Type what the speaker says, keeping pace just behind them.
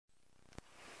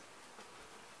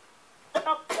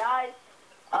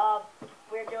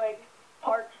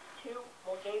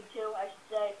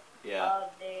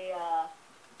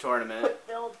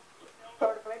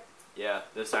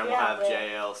This time we'll have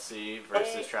JLC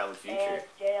versus Travel Future. And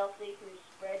JLC who's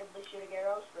randomly shooting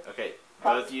arrows. Okay,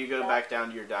 both of you go back down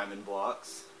to your diamond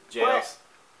blocks. JLC,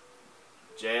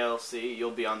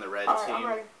 you'll be on the red team. I'm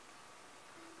ready.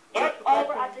 It's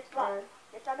over on this block.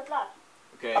 It's on the block.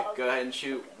 Okay, go ahead and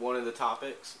shoot one of the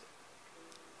topics.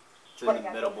 It's in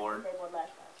the middle board.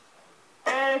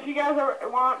 And if you guys ever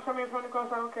want somebody from the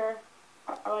coast, I don't care.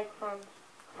 I like friends.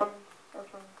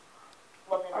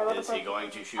 Is he going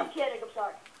to shoot? I'm kidding, I'm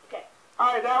sorry. Okay.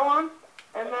 Alright, that one.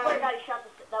 And then... I got shot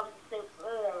that was the same.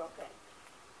 Okay.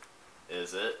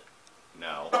 Is it?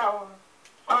 No. That one.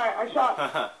 Alright, I shot.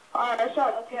 Alright, I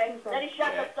shot. Okay. Then he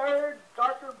shot the third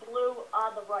darker blue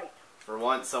on the right. For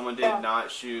once, someone did not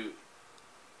shoot.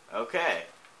 Okay.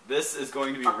 This is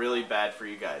going to be really bad for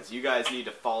you guys. You guys need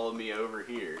to follow me over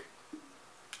here.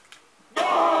 No!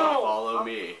 Follow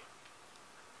me.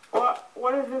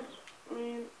 What does this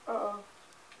mean? Uh-oh.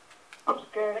 I'm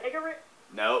scared. Bigger?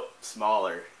 Nope,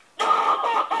 smaller.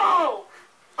 No!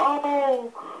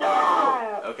 Oh,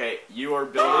 crap. Okay, you are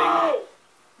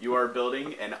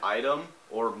building an item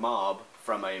or mob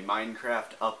from a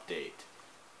Minecraft update.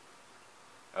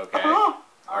 Okay?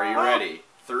 Are you ready?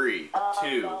 3,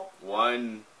 2,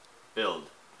 1, build.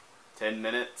 10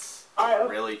 minutes?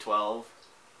 Really 12?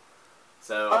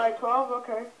 So, alright, 12,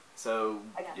 okay. So,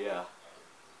 yeah.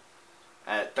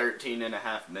 At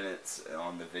 13.5 minutes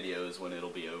on the video is when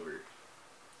it'll be over.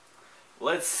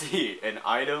 Let's see, an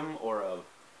item or a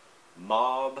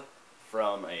mob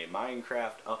from a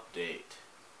Minecraft update.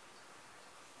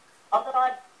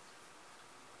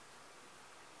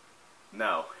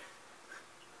 No.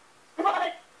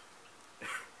 What?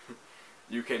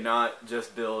 You cannot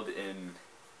just build in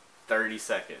 30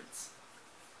 seconds.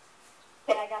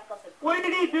 Okay, I got something. What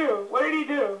did he do? What did he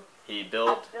do? He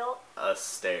built a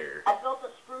stair. I built a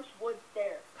spruce wood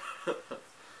stair.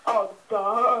 Oh,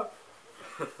 duh.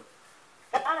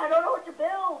 I don't know what to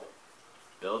build.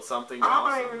 Build something awesome.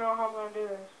 awesome. I don't even know how I'm gonna do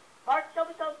this. Mark, tell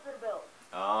me something to build.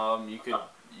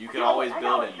 You could always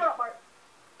build in. Shut up, Mark.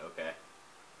 Okay.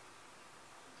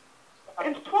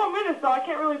 In 12 minutes, though, I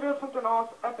can't really build something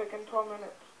awesome, epic in 12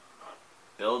 minutes.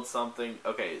 Build something.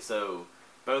 Okay, so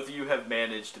both of you have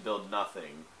managed to build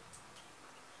nothing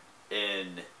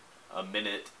in 1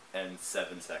 minute and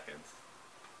 7 seconds.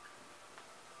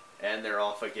 And they're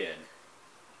off again.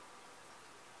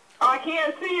 I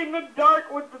can't see in the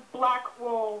dark with the black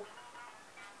wolf.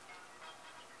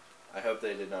 I hope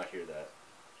they did not hear that.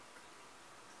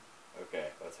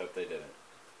 Okay, let's hope they didn't.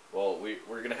 Well, we're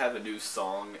going to have a new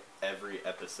song every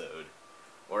episode.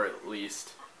 Or at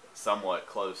least somewhat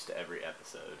close to every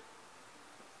episode.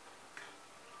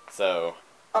 So,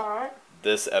 alright.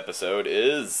 This episode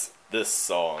is this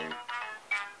song.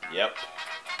 Yep.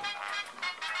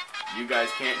 You guys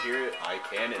can't hear it, I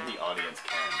can, and the audience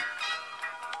can.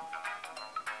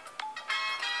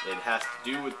 It has to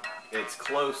do with, it's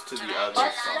close to the other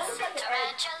song.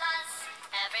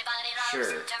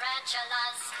 Sure.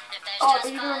 Oh, are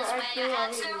you doing an egg too? I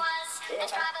hate you.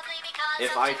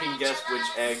 If I can guess which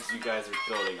eggs you guys are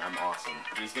building, I'm awesome.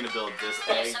 He's gonna build this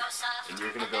egg, and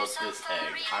you're gonna build this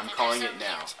egg. I'm calling it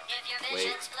now.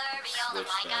 Wait,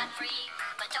 switch them.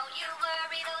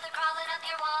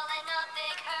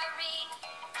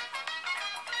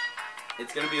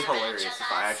 It's gonna be hilarious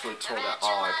if I actually pulled out.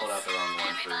 Oh, I pulled out the wrong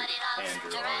one for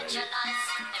Andrew already.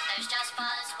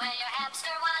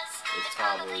 It's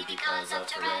probably because of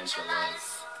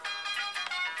tarantulas.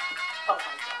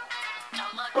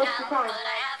 What's the time?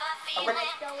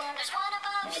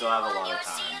 You still have a lot of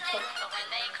time.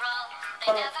 I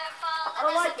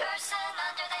don't like it.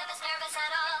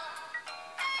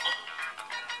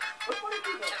 Which one did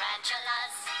you do?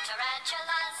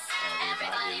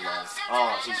 Everybody loves.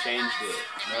 Oh, he changed it.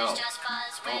 No. Don't change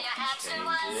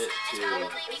it to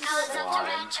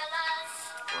slime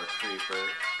or creeper.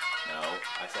 No,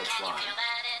 I said slime.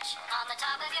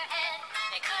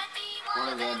 One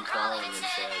of them crawling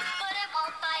instead.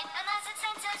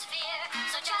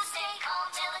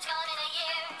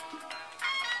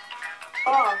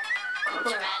 Oh.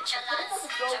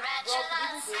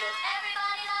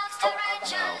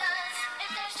 No.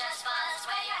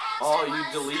 Oh, you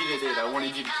deleted it. I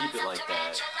wanted you to keep it like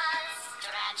that.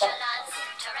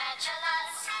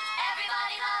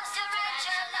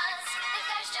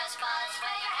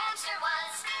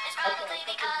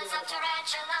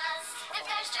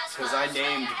 Because I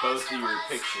named both of your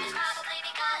pictures.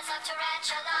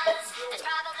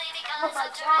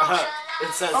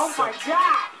 It says oh my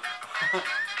god!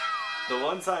 The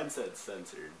one sign said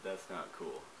censored. That's not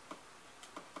cool.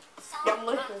 Yeah,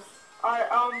 listen.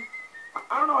 Alright,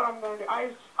 I don't know what I'm gonna do.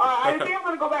 I think I'm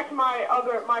gonna go back to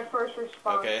my first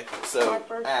response. Okay, so,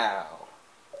 first... ow.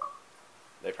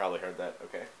 They probably heard that,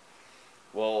 okay.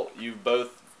 Well, you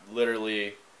both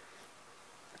literally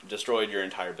destroyed your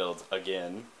entire build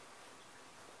again.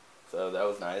 So that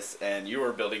was nice. And you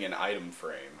were building an item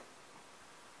frame.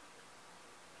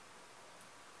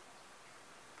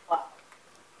 Wow.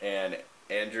 And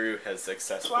Andrew has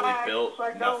successfully built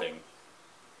swag nothing.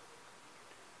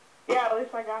 Yeah, at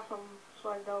least I got some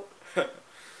swag dope.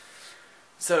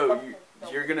 So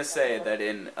you're gonna say that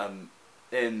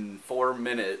in 4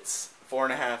 minutes,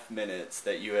 4.5 minutes,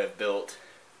 that you have built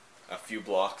a few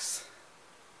blocks?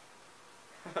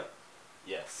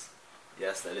 Yes.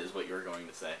 Yes, that is what you're going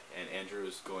to say. And Andrew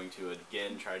is going to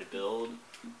again try to build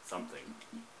something.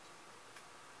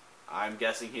 I'm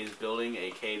guessing he's building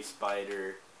a cave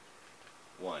spider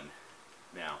 1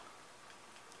 now.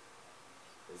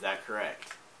 Is that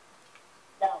correct?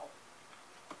 No.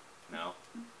 No?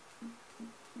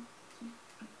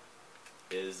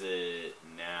 Is it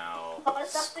now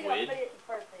squid?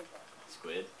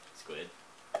 Squid? Squid?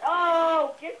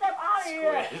 Oh, get them out of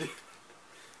here! Squid?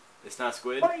 It's not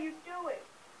squid? What are you doing?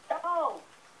 No!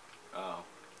 Oh.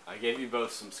 I gave you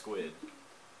both some squid.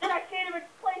 Then I can't even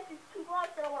place these 2 blocks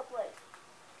that I want to place.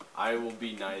 I will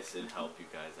be nice and help you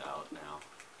guys out now.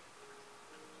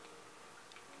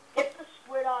 Get the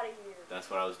squid out of here. That's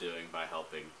what I was doing by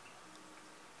helping.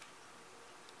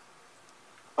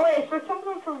 Wait, so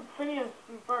something from Phineas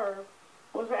and Ferb,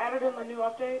 was it added in the new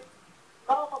update?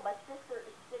 Oh, my sister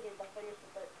is singing the Phineas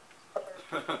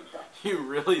and Ferb. You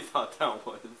really thought that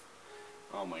was?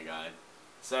 Oh my god.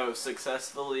 So,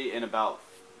 successfully in about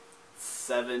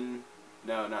 7...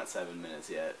 No, not 7 minutes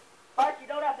yet. Mark, you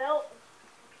know what I built?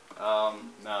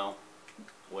 No.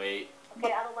 Wait.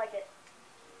 Okay, I don't like it.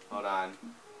 Hold on.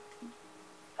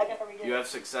 I gotta redo it. You have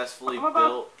successfully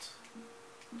built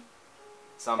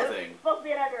something. It's supposed to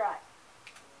be an under eye.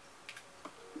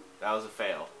 That was a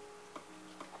fail.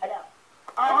 I know.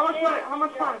 Alright, how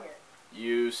much time?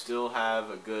 You still have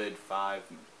a good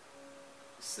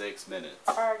 6 minutes.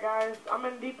 Alright guys, I'm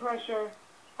in deep pressure.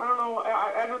 I don't know,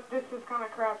 I don't, this is kind of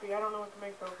crappy. I don't know what to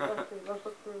make though. Let's see, let's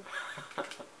look through.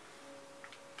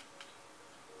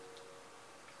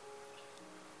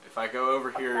 If I go over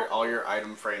here, all your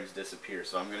item frames disappear.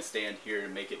 So I'm going to stand here to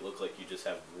make it look like you just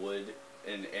have wood,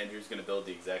 and Andrew's going to build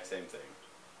the exact same thing.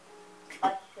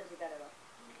 That's gonna be better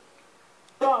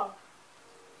though.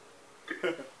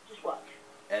 Duh. Just watch.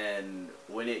 And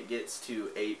when it gets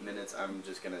to 8 minutes, I'm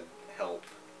just going to help.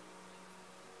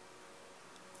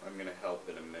 I'm going to help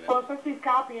in a minute. Well, since he's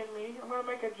copying me, I'm going to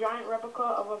make a giant replica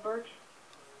of a birch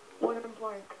wooden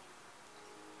plank.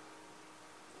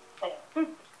 Dude,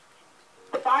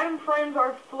 the item frames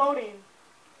are floating.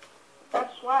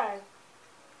 That's swag.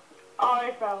 Oh,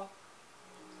 they fell.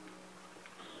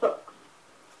 Sucks.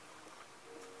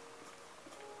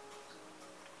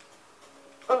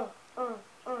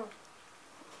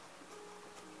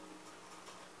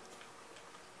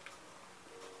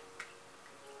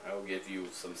 I will give you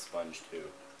some sponge too.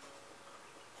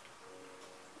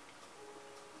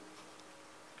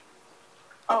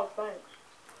 Oh, thanks.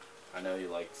 I know you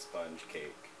like sponge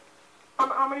cake.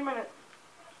 How many minutes?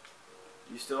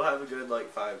 You still have a good like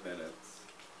 5 minutes.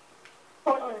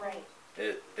 Oh, Right.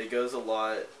 It goes a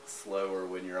lot slower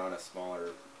when you're on a smaller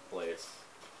place.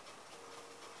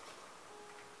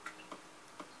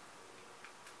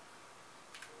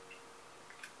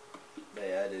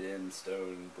 They added in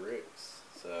stone bricks,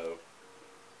 so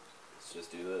let's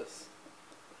just do this.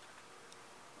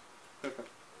 I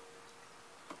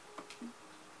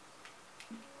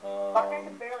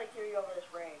can barely hear you over this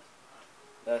rain.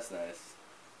 That's nice.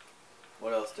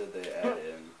 What else did they add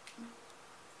in?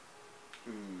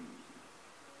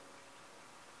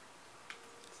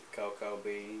 Is it cocoa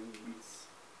beans?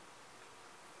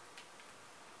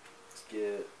 Let's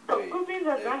get... Wait, Cocoa beans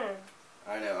are better.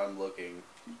 I know, I'm looking.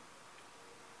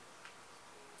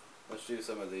 Let's do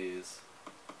some of these.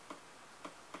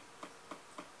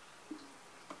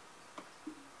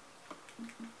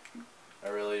 I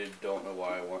really don't know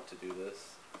why I want to do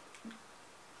this,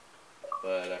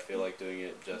 but I feel like doing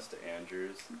it just to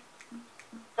Andrews.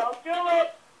 Don't do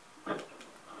it!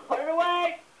 Put it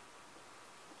away!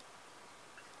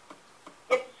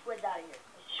 Get the squid out of here.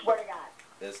 I swear to God.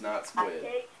 It's not I squid.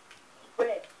 hate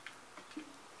squid.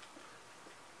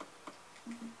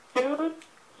 Dude,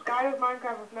 Skyler's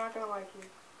Minecraft is not gonna like you.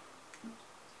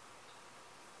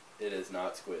 It is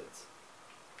not squids.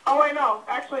 Oh wait, no.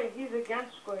 Actually, he's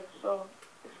against squid, so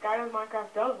Skyler's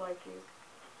Minecraft does like you.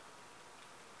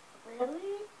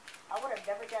 Really? I would have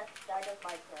never guessed Skyler's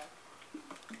Minecraft.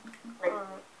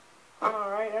 Alright. I know,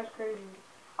 right? That's crazy.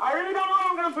 I really don't know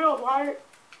what I'm gonna build. Why?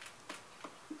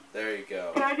 There you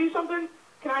go. Can I do something?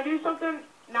 Can I do something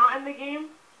not in the game,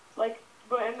 like,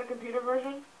 but in the computer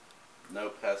version?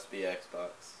 Nope, has to be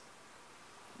Xbox.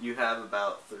 You have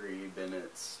about 3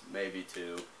 minutes, maybe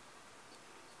 2.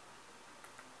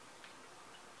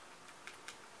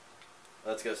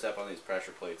 Let's go step on these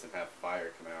pressure plates and have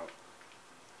fire come out.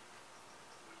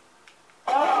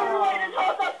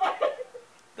 Oh.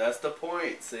 That's the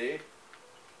point, see?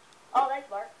 Oh, thanks,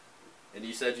 Mark. And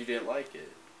you said you didn't like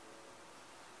it.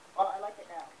 Well, I like it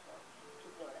now, so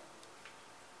keep doing it.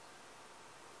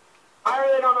 I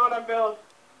really don't know what I build.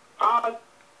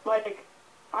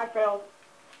 I failed.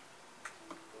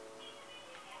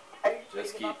 Are you Just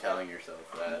speaking keep up telling yourself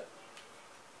that.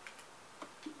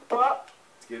 What?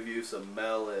 Let's give you some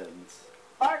melons.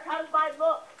 there? Mark, how does mine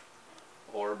look?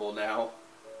 Horrible now.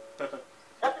 Nothing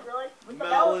really. With the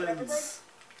melons and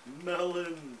everything.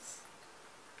 Melons.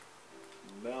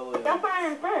 Melons. That's not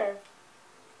even fair.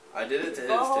 I did it to his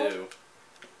Oh. too.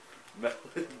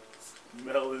 Melons.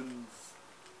 Melons.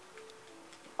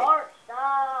 Mark,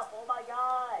 stop! Oh my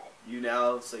god! You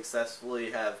now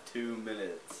successfully have 2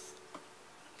 minutes.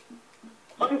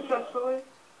 Successfully.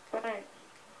 Thanks.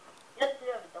 Just do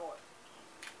the door.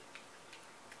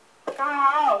 What kind of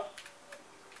house?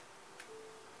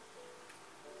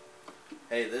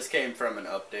 Hey, this came from an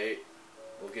update.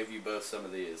 We'll give you both some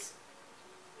of these.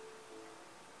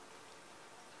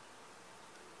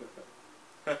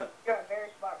 You're a very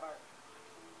smart Mark.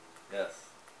 Yes.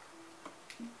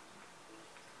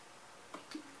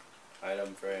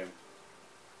 Item frame.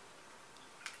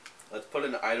 Let's put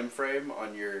an item frame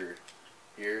on your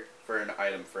here for an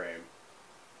item frame.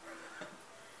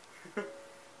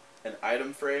 An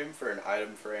item frame for an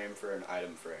item frame for an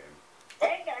item frame.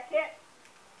 Dang it, I can't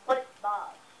put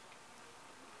mobs.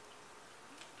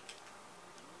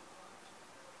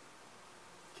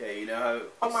 Okay, you know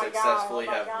Oh how my successfully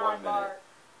Oh my have god, 1 minute. Mark.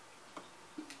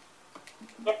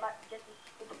 Get this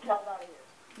stupid child out of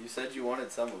here. You said you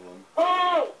wanted some of them.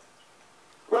 Oh!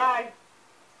 Lag.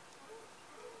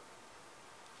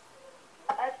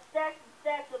 I have stacks and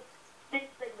stacks of big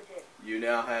thingamajig. You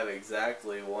now have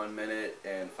exactly 1 minute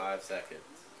and 5 seconds.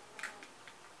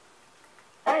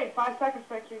 Hey, 5 seconds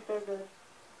makes me so good.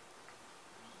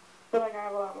 Feel like I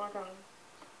have a lot more time.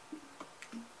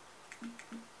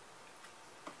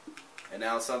 And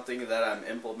now something that I'm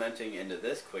implementing into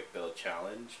this quick build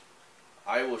challenge.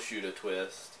 I will shoot a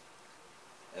twist,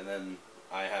 and then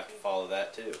I have to follow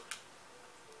that too.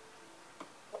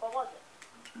 What was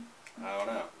it? I don't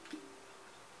know.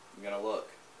 I'm gonna look.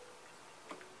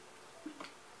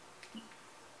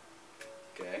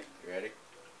 Okay, you ready?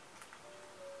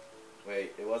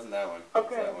 Wait, it wasn't that one.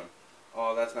 Okay. It's that one.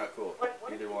 Oh, that's not cool. What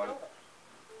Either did you one. build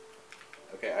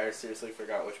it? Okay, I seriously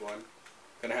forgot which one.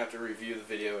 Gonna have to review the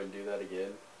video and do that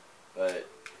again, but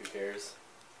who cares?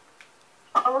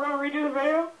 Are we gonna redo the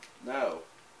video? No.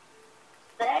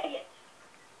 Dang it!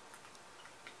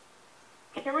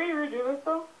 Can we redo this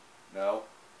though? No.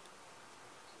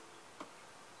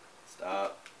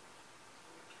 Stop.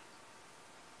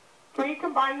 Can we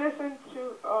combine this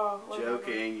into, what is it?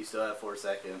 Joking, you still have 4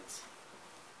 seconds.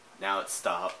 Now it's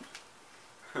stop.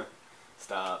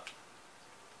 Stop.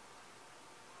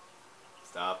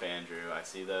 Stop, Andrew. I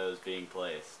see those being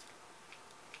placed.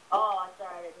 Oh, I'm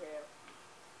sorry, I didn't hear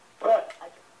you. What?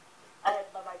 I had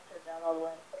my mic turned down all the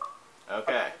way.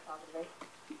 Okay, Talking to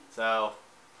me. so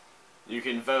you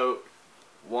can vote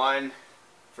 1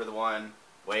 for the one.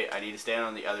 Wait, I need to stand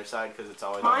on the other side because it's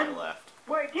always on Mine? my left.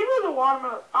 Wait, give me the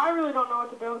watermelon. I really don't know what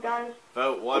to build, guys.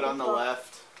 Vote 1 on the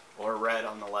left or red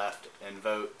on the left, and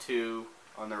vote 2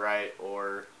 on the right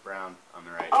or brown on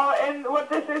the right. Oh, and what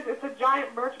this is, it's a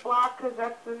giant birch block because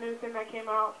that's the new thing that came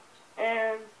out.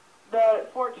 And the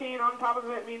 14 on top of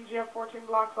it means you have 14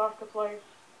 blocks left to place.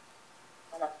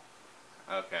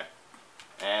 Okay.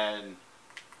 And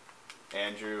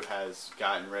Andrew has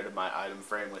gotten rid of my item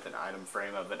frame with an item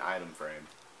frame of an item frame.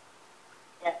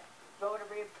 Yeah. Do you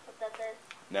want me to put that there?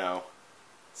 No.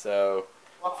 So,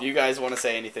 Well, if you guys want to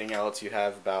say anything else, you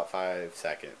have about 5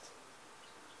 seconds.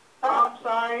 I'm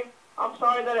sorry. I'm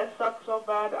sorry that it sucked so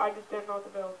bad. I just didn't know what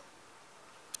to build.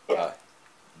 Yeah.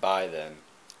 Bye then.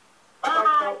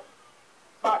 bye.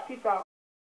 Bye. Peace out.